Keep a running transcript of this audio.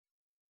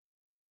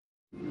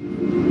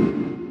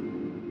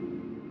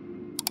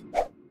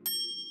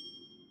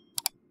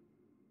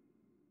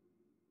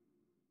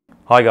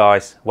Hi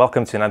guys,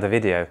 welcome to another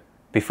video.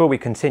 Before we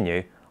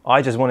continue,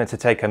 I just wanted to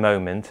take a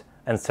moment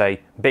and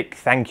say big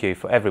thank you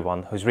for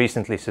everyone who's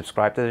recently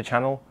subscribed to the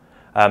channel,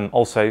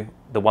 also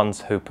the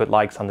ones who put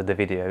likes under the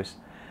videos.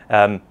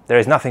 There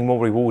is nothing more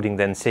rewarding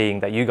than seeing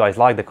that you guys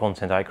like the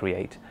content I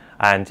create,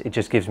 and it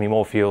just gives me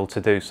more fuel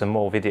to do some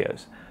more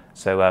videos.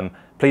 So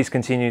please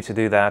continue to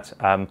do that.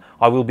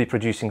 I will be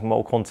producing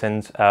more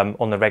content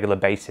on a regular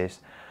basis.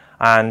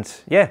 And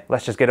yeah,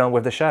 let's just get on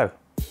with the show.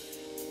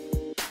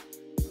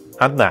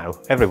 And now,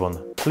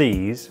 everyone,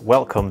 please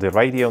welcome the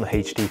Radeon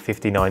HD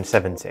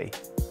 5970.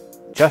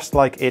 Just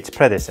like its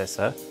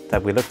predecessor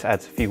that we looked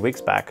at a few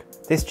weeks back,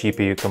 this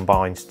GPU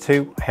combines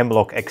two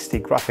Hemlock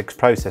XT graphics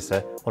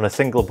processor on a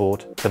single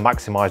board to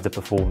maximize the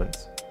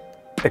performance.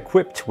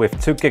 Equipped with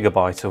 2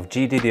 GB of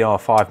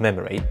GDDR5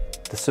 memory,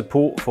 the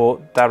support for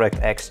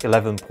DirectX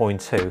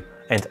 11.2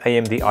 and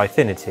AMD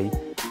Infinity,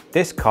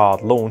 this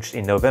card launched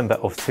in November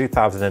of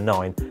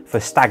 2009 for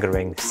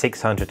staggering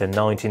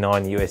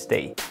 $699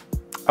 USD.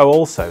 Oh,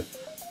 also,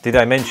 did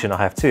I mention I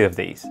have two of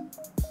these?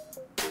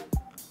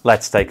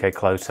 Let's take a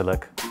closer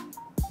look.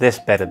 This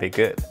better be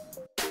good.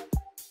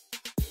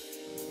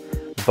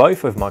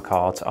 Both of my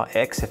cards are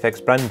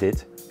XFX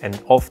branded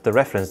and off the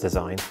reference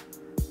design,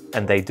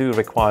 and they do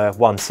require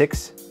one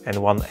 6 and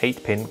one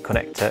 8-pin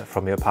connector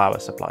from your power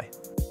supply.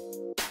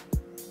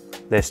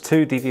 There's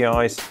two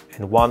DVIs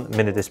and one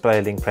mini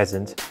display link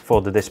present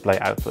for the display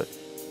output.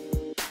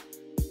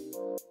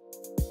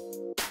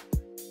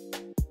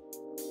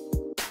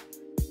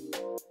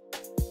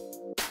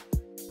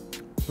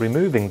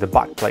 Removing the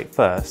backplate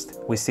first,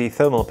 we see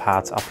thermal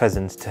pads are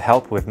present to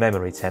help with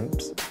memory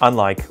temps,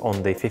 unlike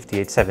on the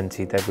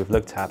 5870 that we've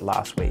looked at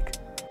last week.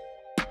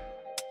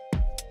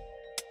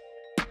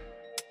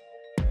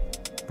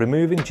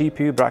 Removing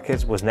GPU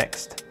brackets was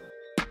next.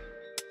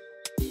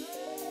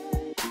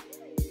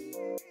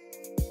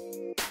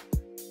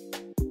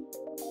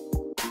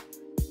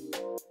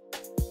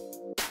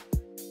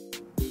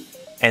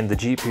 And the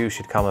GPU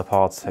should come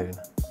apart soon.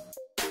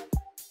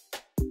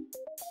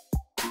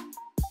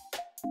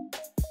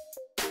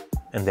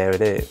 And there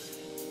it is.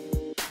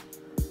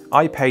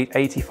 I paid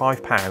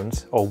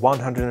 £85 or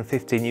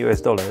 115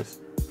 US dollars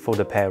for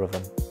the pair of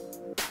them.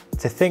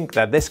 To think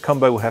that this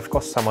combo would have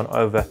cost someone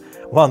over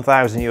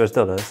 1,000 US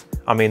dollars,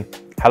 I mean,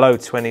 hello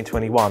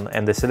 2021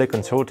 and the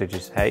silicon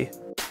shortages, hey?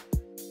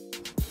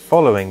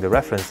 Following the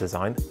reference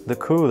design, the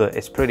cooler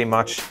is pretty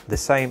much the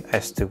same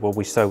as to what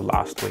we saw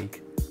last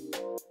week.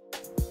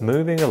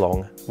 Moving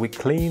along, we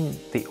clean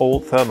the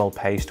old thermal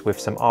paste with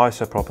some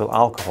isopropyl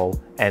alcohol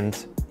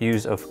and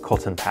use of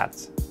cotton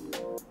pads.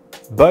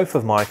 Both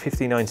of my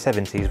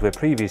 5970s were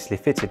previously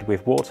fitted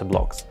with water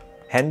blocks,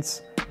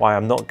 hence why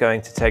I'm not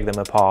going to take them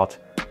apart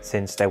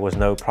since there was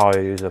no prior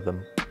use of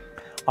them.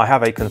 I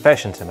have a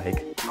confession to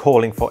make,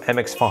 calling for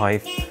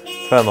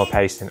MX5 thermal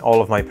paste in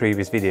all of my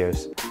previous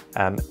videos.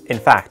 In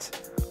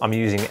fact, I'm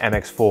using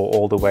MX4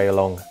 all the way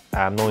along.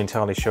 I'm not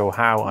entirely sure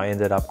how I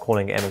ended up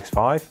calling it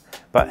MX5,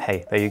 but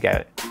hey, there you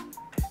go.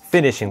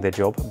 Finishing the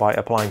job by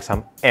applying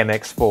some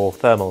MX4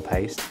 thermal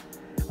paste,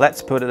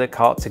 let's put the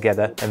card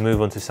together and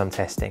move on to some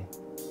testing.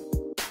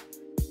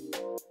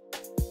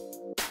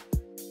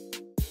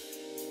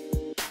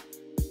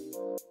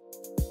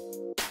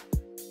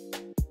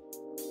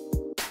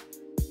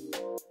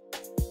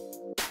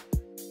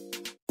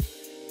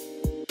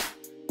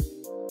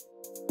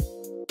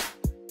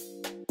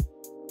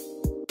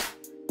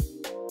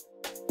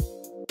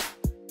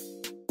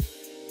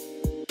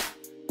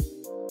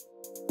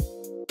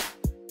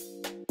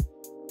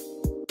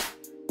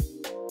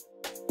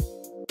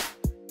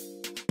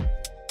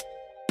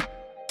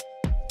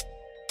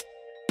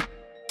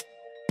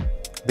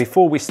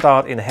 Before we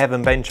start in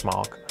Heaven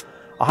benchmark,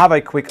 I have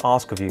a quick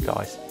ask of you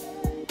guys.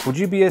 Would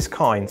you be as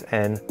kind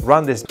and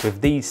run this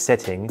with these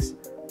settings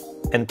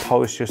and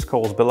post your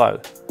scores below?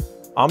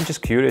 I'm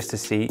just curious to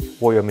see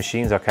what your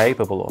machines are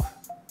capable of.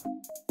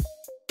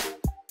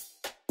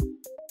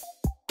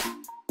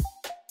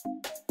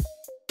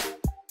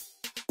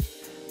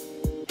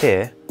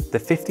 Here, the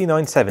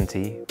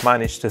 5970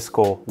 managed to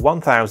score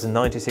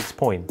 1096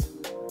 points.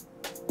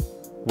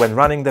 When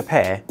running the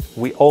pair,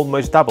 we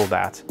almost doubled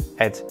that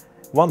at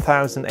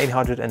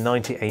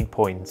 1,898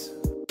 points.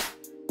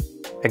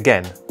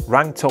 Again,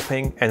 rank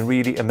topping and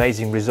really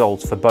amazing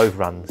results for both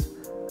runs.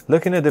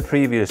 Looking at the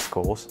previous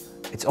scores,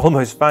 it's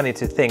almost funny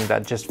to think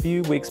that just a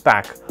few weeks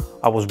back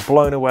I was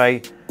blown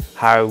away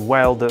how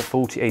well the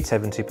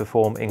 4870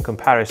 performed in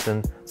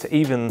comparison to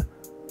even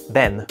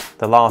then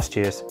the last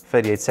year's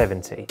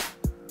 3870.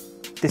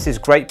 This is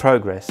great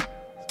progress,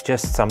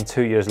 just some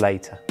 2 years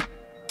later.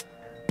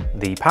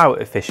 The power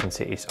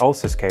efficiency is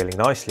also scaling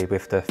nicely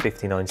with the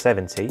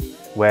 5970,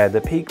 where the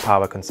peak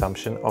power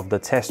consumption of the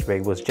test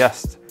rig was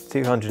just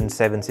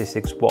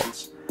 276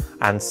 watts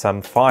and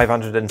some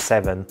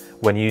 507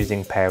 when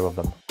using a pair of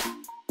them.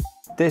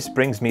 This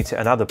brings me to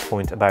another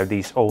point about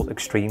these old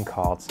extreme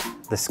cards.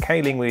 The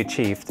scaling we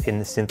achieved in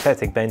the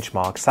synthetic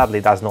benchmark sadly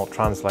does not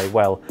translate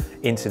well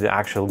into the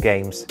actual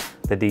games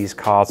that these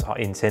cards are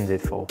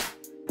intended for.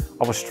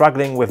 I was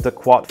struggling with the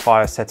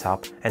Quadfire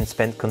setup and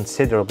spent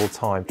considerable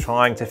time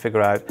trying to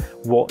figure out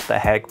what the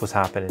heck was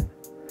happening.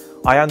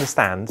 I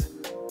understand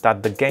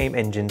that the game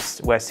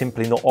engines were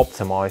simply not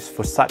optimized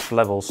for such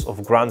levels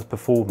of ground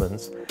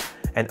performance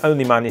and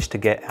only managed to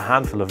get a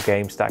handful of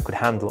games that could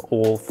handle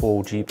all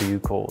 4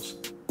 GPU cores.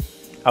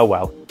 Oh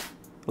well,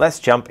 let's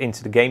jump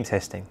into the game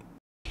testing.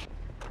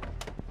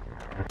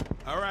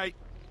 Alright,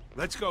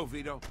 let's go,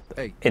 Vito.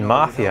 In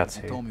Mafia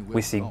 2,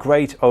 we see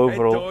great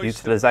overall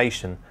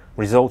utilization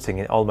resulting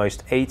in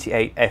almost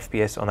 88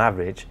 FPS on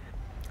average,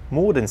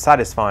 more than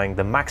satisfying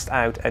the maxed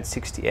out at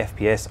 60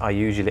 FPS I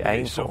usually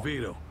aim So for.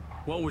 Vito,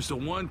 what was the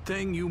one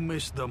thing you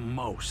missed the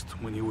most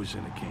when you was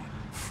in the game?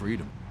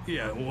 Freedom.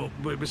 Yeah, well,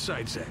 but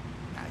besides that.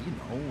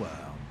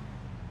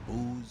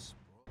 Booze.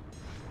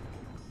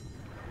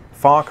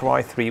 Far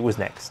Cry 3 was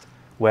next,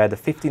 where the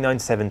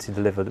 5970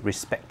 delivered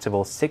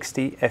respectable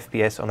 60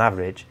 FPS on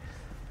average.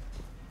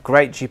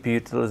 Great GPU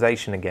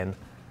utilization again,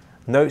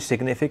 no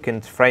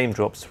significant frame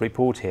drops to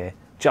report here,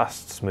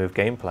 just smooth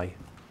gameplay.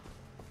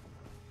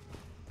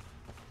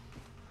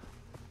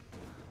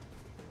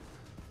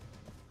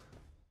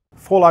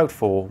 Fallout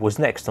 4 was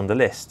next on the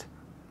list,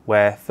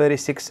 where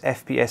 36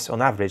 FPS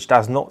on average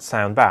does not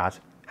sound bad,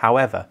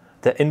 however,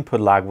 the input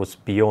lag was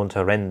beyond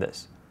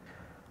horrendous.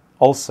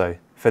 Also,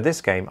 for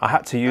this game I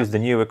had to use the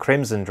newer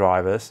Crimson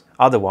drivers,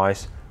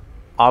 otherwise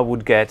I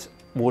would get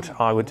what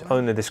I would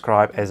only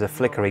describe as a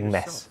flickering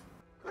mess.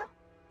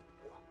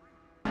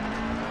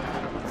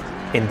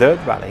 In Dirt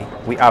Rally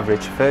we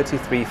averaged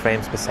 33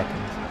 frames per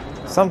second.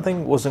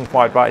 Something wasn't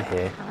quite right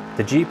here,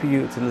 the GPU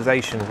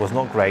utilization was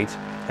not great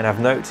and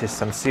I've noticed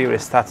some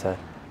serious stutter,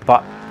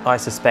 but I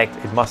suspect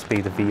it must be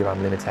the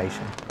VRAM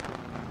limitation.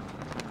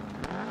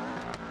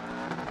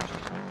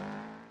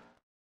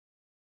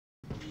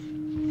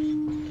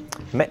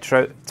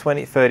 Metro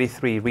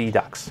 2033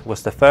 Redux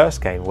was the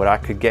first game where I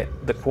could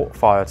get the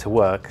Quadfire to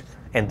work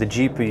and the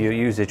GPU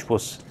usage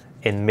was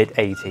in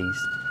mid-80s.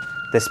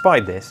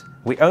 Despite this,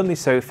 we only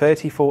saw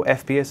 34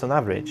 FPS on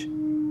average.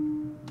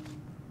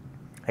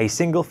 A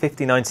single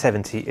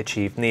 5970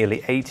 achieved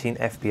nearly 18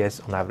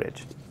 FPS on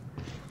average.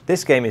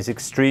 This game is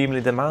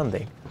extremely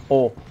demanding,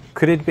 or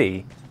could it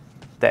be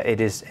that it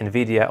is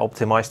NVIDIA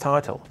optimized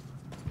title?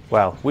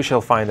 Well, we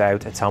shall find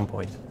out at some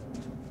point.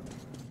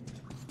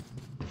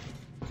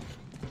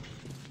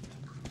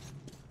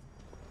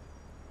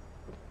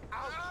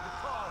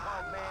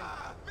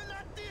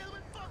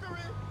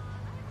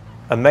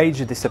 A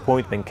major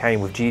disappointment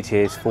came with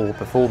GTA's 4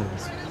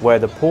 performance, where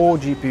the poor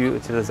GPU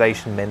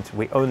utilization meant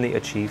we only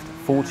achieved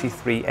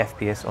 43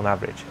 FPS on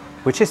average,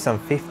 which is some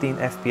 15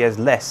 FPS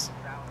less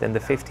than the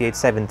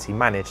 5870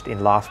 managed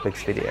in last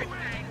week's video.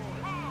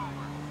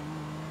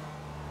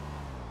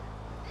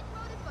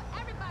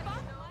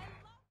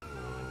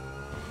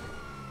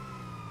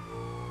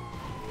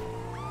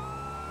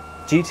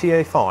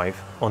 GTA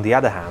 5, on the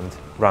other hand,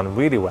 ran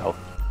really well,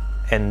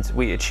 and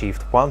we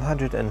achieved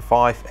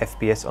 105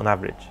 FPS on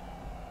average.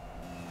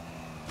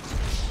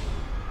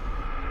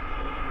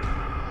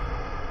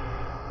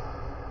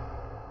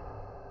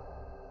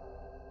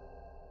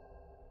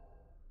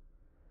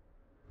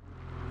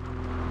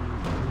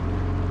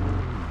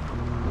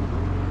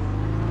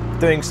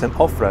 Doing some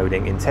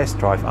off-roading in Test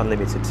Drive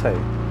Unlimited 2,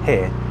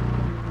 here,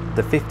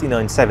 the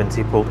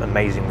 5970 pulled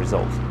amazing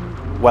results,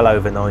 well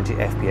over 90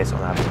 FPS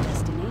on average.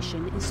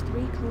 Destination is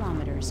 3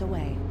 kilometers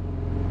away.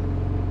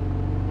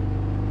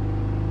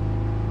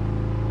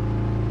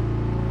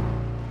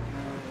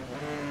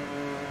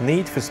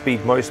 Need for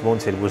Speed Most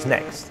Wanted was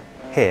next.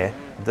 Here,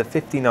 the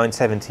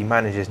 5970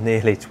 manages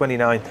nearly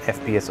 29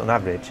 FPS on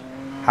average.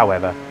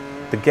 However,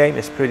 the game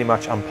is pretty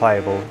much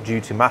unplayable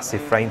due to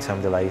massive frame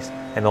time delays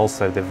and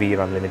also the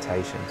VRAM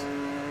limitations.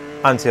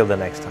 Until the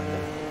next time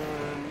then.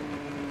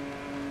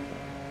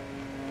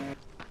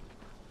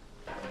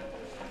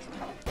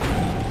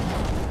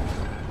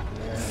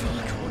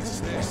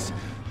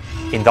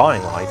 In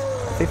Dying Light,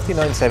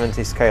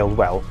 5970 scaled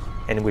well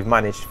and we've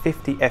managed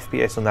 50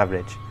 FPS on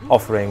average,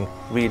 offering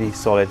really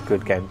solid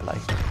good gameplay.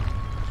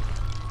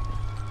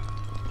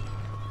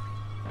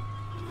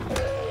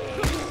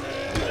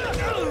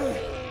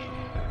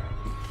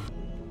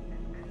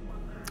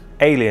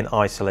 Alien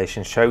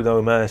Isolation showed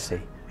no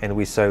mercy and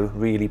we saw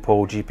really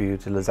poor GPU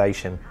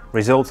utilization,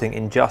 resulting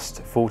in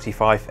just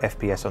 45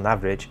 FPS on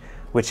average,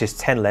 which is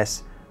 10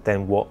 less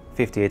than what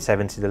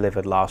 5870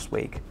 delivered last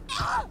week.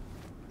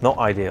 Not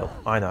ideal,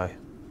 I know.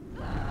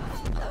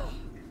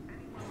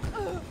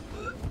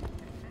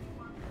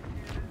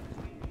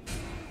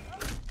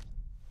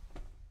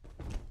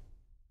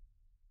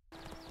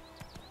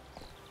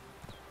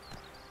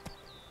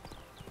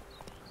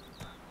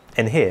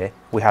 And here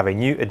we have a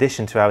new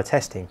addition to our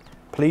testing.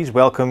 Please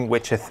welcome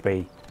Witcher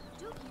 3.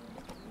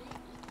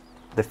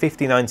 The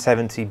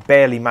 5970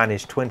 barely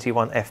managed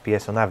 21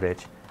 FPS on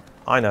average.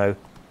 I know,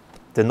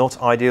 the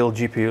not ideal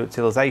GPU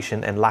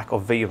utilization and lack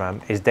of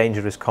VRAM is a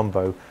dangerous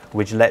combo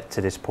which led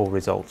to this poor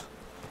result.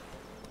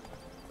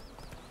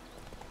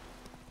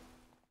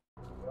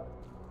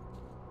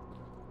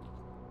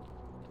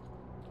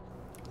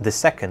 The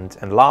second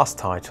and last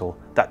title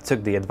that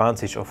took the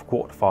advantage of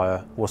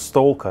Quadfire was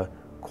S.T.A.L.K.E.R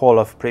Call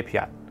of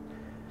Pripyat.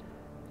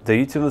 The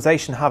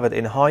utilization hovered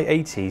in high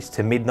 80s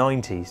to mid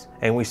 90s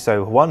and we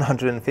saw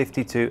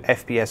 152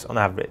 FPS on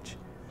average.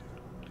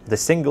 The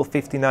single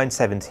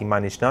 5970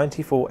 managed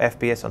 94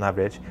 FPS on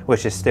average,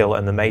 which is still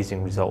an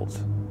amazing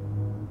result.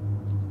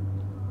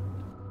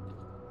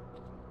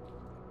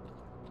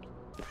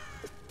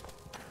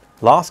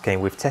 Last game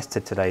we've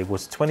tested today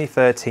was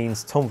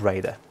 2013's Tomb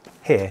Raider.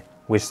 Here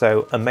we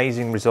saw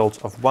amazing results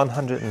of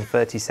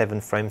 137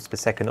 frames per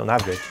second on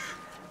average,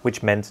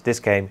 which meant this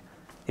game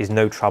is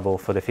no trouble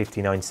for the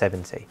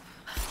 5970.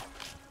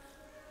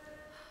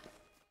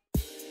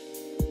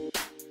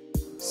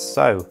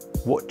 So,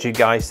 what do you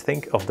guys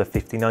think of the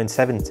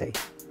 5970?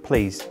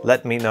 Please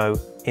let me know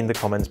in the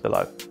comments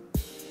below.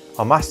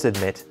 I must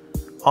admit,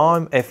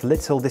 I'm a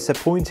little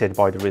disappointed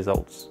by the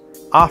results.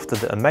 After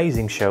the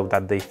amazing show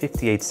that the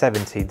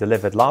 5870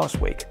 delivered last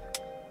week,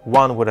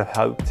 one would have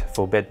hoped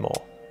for a bit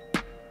more.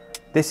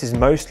 This is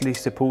mostly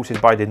supported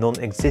by the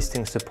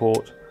non-existing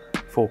support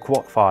for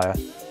Quadfire,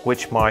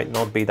 which might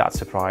not be that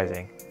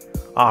surprising.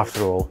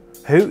 After all,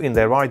 who in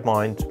their right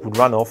mind would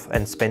run off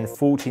and spend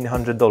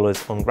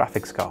 $1,400 on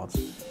graphics cards?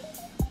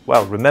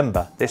 Well,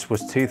 remember, this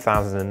was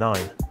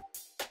 2009.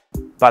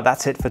 But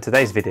that's it for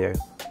today's video.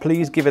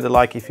 Please give it a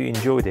like if you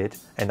enjoyed it,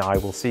 and I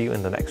will see you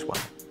in the next one.